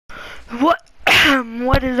What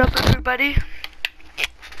what is up, everybody?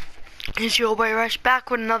 It's your boy Rush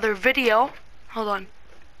back with another video. Hold on.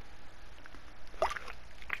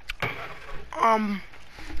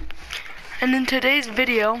 And in today's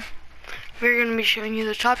video we're gonna be showing you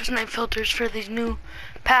the top Snipe filters for these new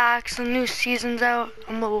packs and new seasons out.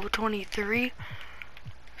 I'm level 23.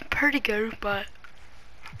 Pretty good, but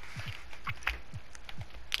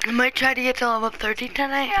I might try to get to level 30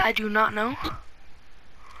 tonight. I do not know.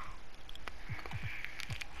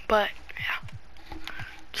 But yeah.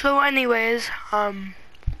 So anyways,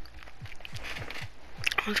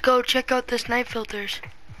 let's go check out the Snipe filters.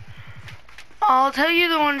 I'll tell you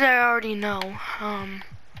the ones I already know.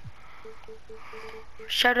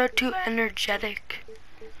 Shout out to Energetic.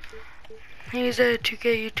 He's a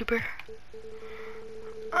 2K YouTuber.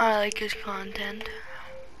 I like his content.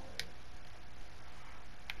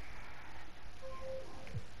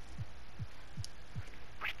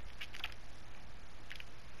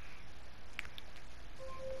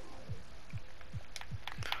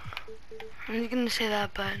 I was gonna say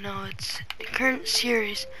that, but no, it's the current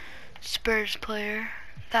series Spurs player.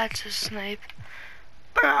 That's a Snipe.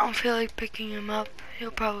 But I don't feel like picking him up.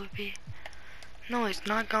 He'll probably be... No, he's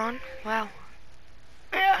not gone. Wow.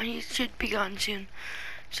 Yeah, he should be gone soon.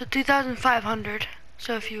 So 2,500.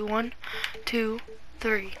 So if you 1, 2,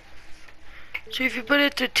 3. So if you put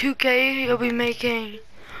it to 2K, you'll be making...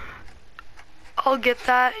 I'll get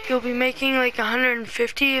that. You'll be making like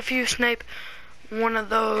 150 if you snipe one of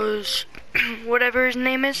those, whatever his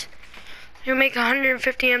name is. You'll make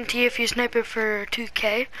 150 MT if you snipe it for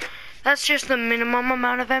 2K. That's just the minimum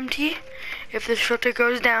amount of MT. If this filter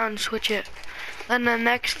goes down, switch it. Then the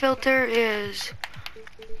next filter is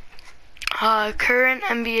current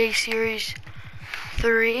NBA Series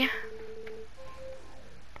 3.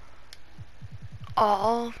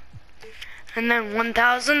 All. And then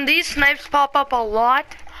 1,000. These snipes pop up a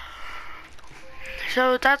lot.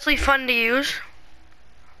 So it's actually fun to use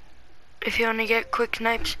if you want to get quick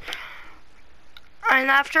snipes.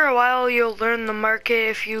 And after a while you'll learn the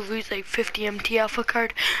market if you lose like 50 MT off a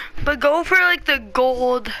card. But go for like the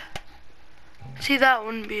gold. See, that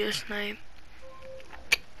wouldn't be a snipe.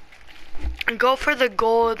 Go for the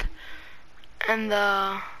gold and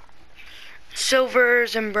the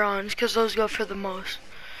silvers and bronze, because those go for the most.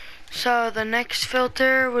 So the next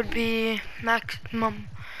filter would be maximum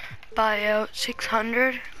buyout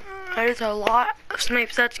 600. There's a lot of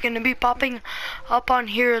snipes that's going to be popping up on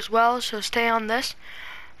here as well, so stay on this.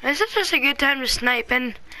 This is just a good time to snipe,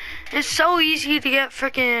 and it's so easy to get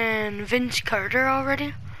frickin' Vince Carter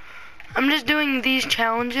already. I'm just doing these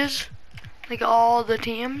challenges, like all the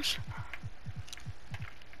teams.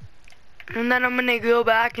 And then I'm going to go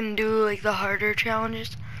back and do like the harder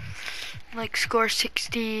challenges. Like score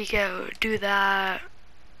 60, go do that,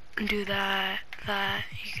 do that,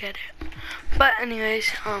 you get it. But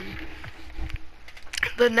anyways,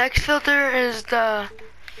 the next filter is the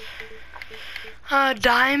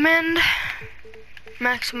diamond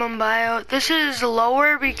maximum buyout. This is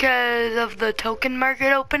lower because of the token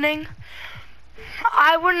market opening.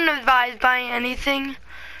 I wouldn't advise buying anything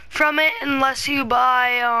from it unless you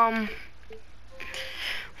buy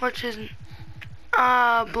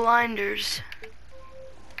blinders.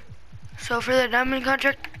 So for the diamond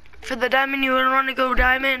contract, for the diamond you would want to go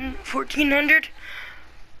diamond 1400.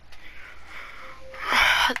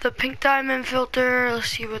 The pink diamond filter, let's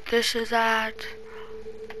see what this is at.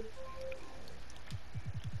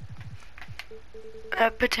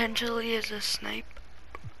 That potentially is a snipe.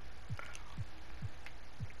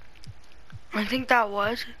 I think that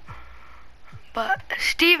was. But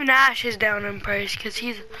Steve Nash is down in price because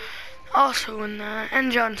he's also in that,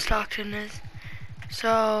 and John Stockton is.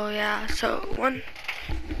 So yeah, so 1,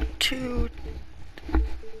 2.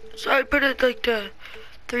 So I put it like to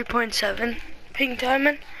 3.7 pink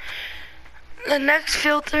diamond. The next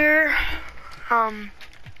filter,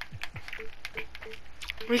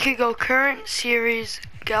 we could go current series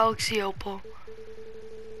Galaxy Opal.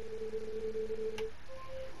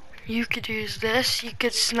 You could use this. You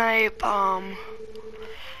could snipe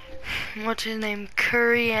what's his name,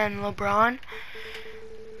 Curry and LeBron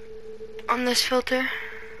on this filter.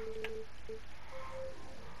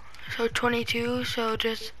 So 22, so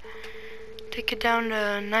just take it down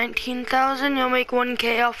to 19,000. You'll make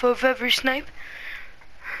 1K off of every snipe.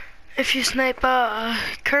 If you snipe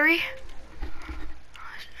Curry.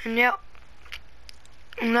 And yep.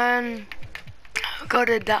 And then go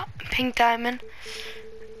to pink diamond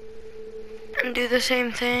and do the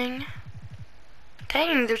same thing.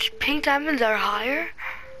 Dang, the pink diamonds are higher.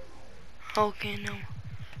 Okay, no.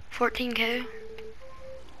 14K.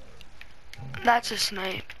 That's a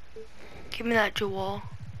snipe. Give me that jewel.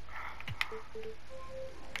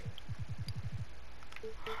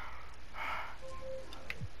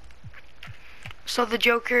 So the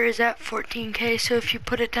Joker is at 14k, so if you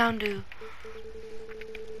put it down to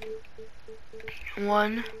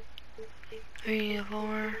 1, 3,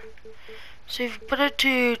 4, so if you put it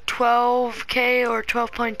to 12k or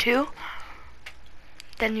 12.2,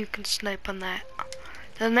 then you can snipe on that.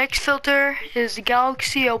 The next filter is the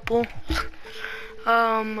Galaxy Opal.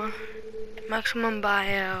 Maximum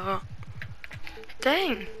buyout.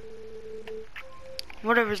 Dang.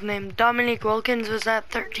 Whatever his name, Dominique Wilkins was at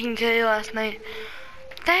 13k last night.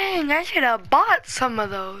 Dang, I should have bought some of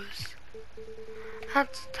those.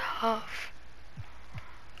 That's tough.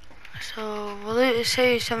 So, will it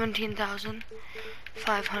say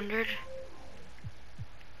 17,500?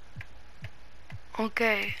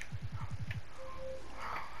 Okay.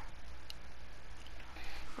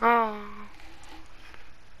 Oh.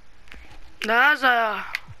 That's a...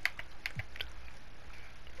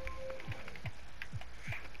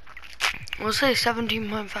 We'll say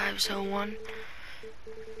 17.5, so 1.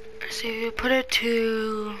 So you put it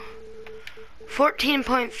to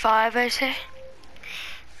 14.5, I say.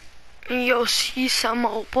 And you'll see some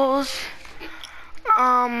opals.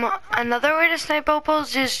 Another way to snipe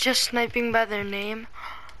opals is just sniping by their name.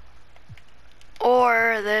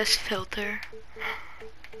 Or this filter.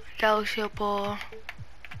 Galaxy Opal.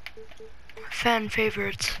 Fan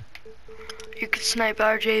favorites. You could snipe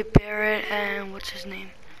RJ Barrett and what's his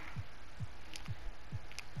name?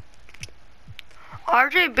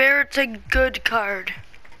 RJ Barrett's a good card.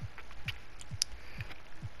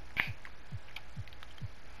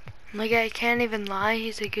 Like, I can't even lie,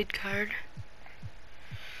 he's a good card.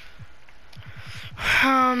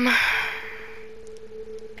 Man,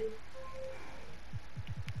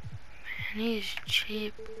 he's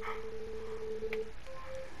cheap.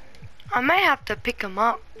 I might have to pick him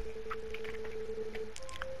up.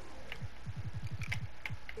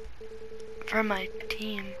 For my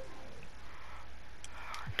team.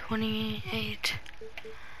 28.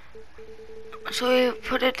 So we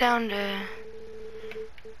put it down to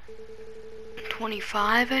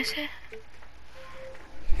 25, I say?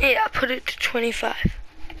 Yeah, put it to 25.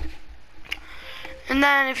 And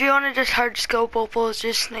then if you want to just hard scope opals,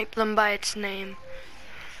 just snipe them by its name.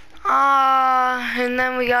 And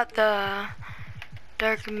then we got the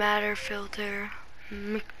dark matter filter.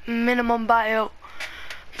 Minimum bio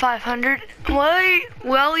 500.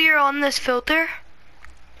 While you're on this filter,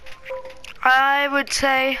 I would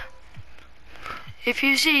say if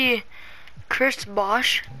you see Chris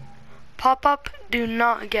Bosch pop up, do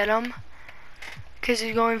not get him because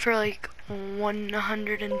he's going for like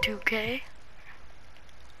 102k.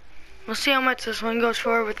 We'll see how much this one goes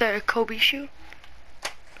for with the Kobe shoe.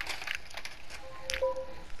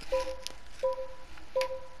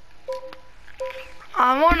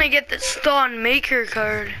 I want to get the Stone Maker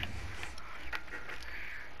card.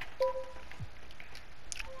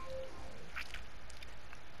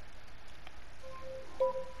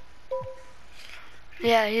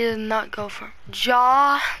 Yeah, he did not go for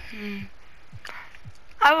Jaw.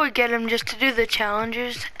 I would get him just to do the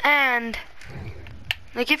challenges, and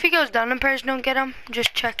like if he goes down in pairs, don't get him.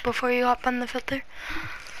 Just check before you hop on the filter.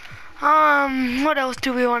 What else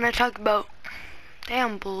do we want to talk about?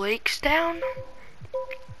 Damn, Blake's down.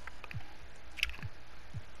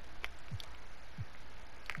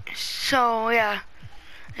 So yeah,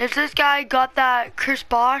 if this guy got that Chris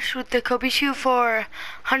Bosch with the Kobe shoe for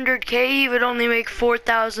 100k, he would only make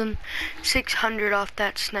 4,600 off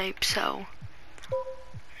that snipe. So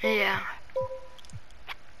yeah,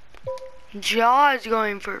 Jaw is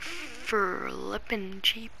going for flippin'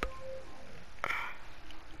 cheap.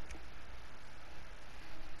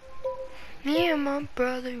 Me and my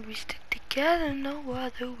brother, we stick together, no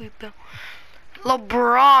other we built.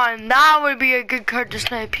 LeBron, that would be a good card to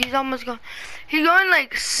snipe. He's almost going. He's going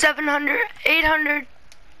like 700, 800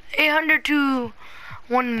 to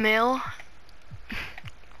 1 mil. I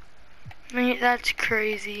mean, that's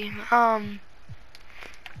crazy.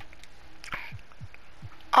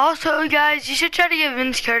 Also, guys, you should try to get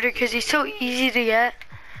Vince Carter because he's so easy to get.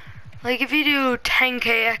 Like, if you do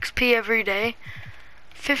 10k XP every day,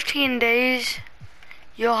 15 days,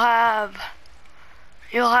 you'll have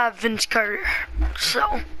Vince Carter.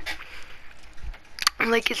 So,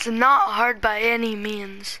 like, it's not hard by any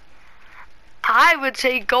means. I would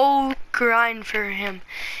say go grind for him.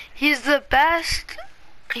 He's the best.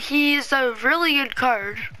 He's a really good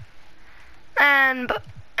card. And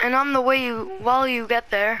on the way, while you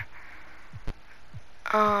get there,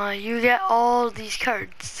 you get all these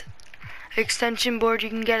cards. Extension board, you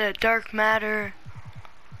can get a dark matter.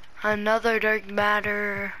 Another dark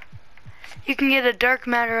matter. You can get a dark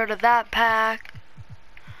matter out of that pack.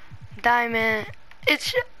 Diamond.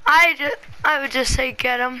 I would just say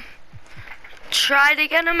get them. Try to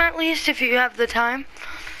get them at least if you have the time.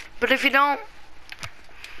 But if you don't,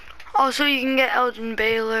 also you can get Elgin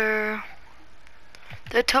Baylor.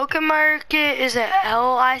 The token market is at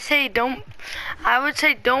L. I would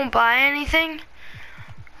say don't buy anything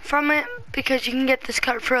from it because you can get this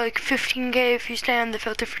card for like 15k if you stay on the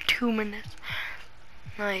filter for 2 minutes.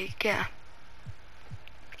 Like, yeah.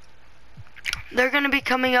 They're gonna be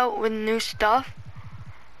coming out with new stuff.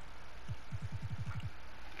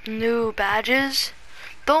 New badges.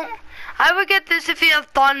 I would get this if you have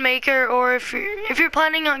Thon Maker, or if you're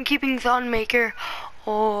planning on keeping Thon Maker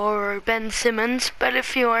or Ben Simmons, but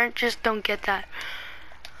if you aren't, just don't get that.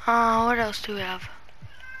 What else do we have?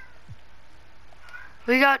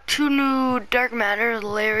 We got 2 new Dark Matter,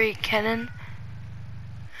 Larry Kennan,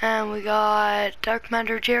 and we got Dark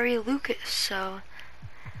Matter Jerry Lucas, so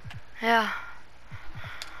yeah.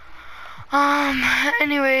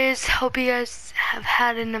 Anyways, hope you guys have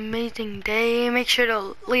had an amazing day. Make sure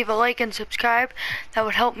to leave a like and subscribe. That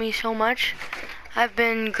would help me so much. I've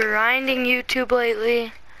been grinding YouTube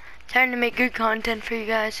lately, trying to make good content for you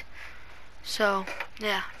guys. So,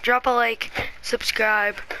 yeah, drop a like,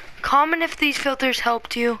 subscribe, comment if these filters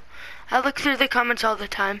helped you. I look through the comments all the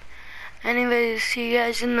time. Anyways, see you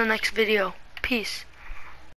guys in the next video. Peace.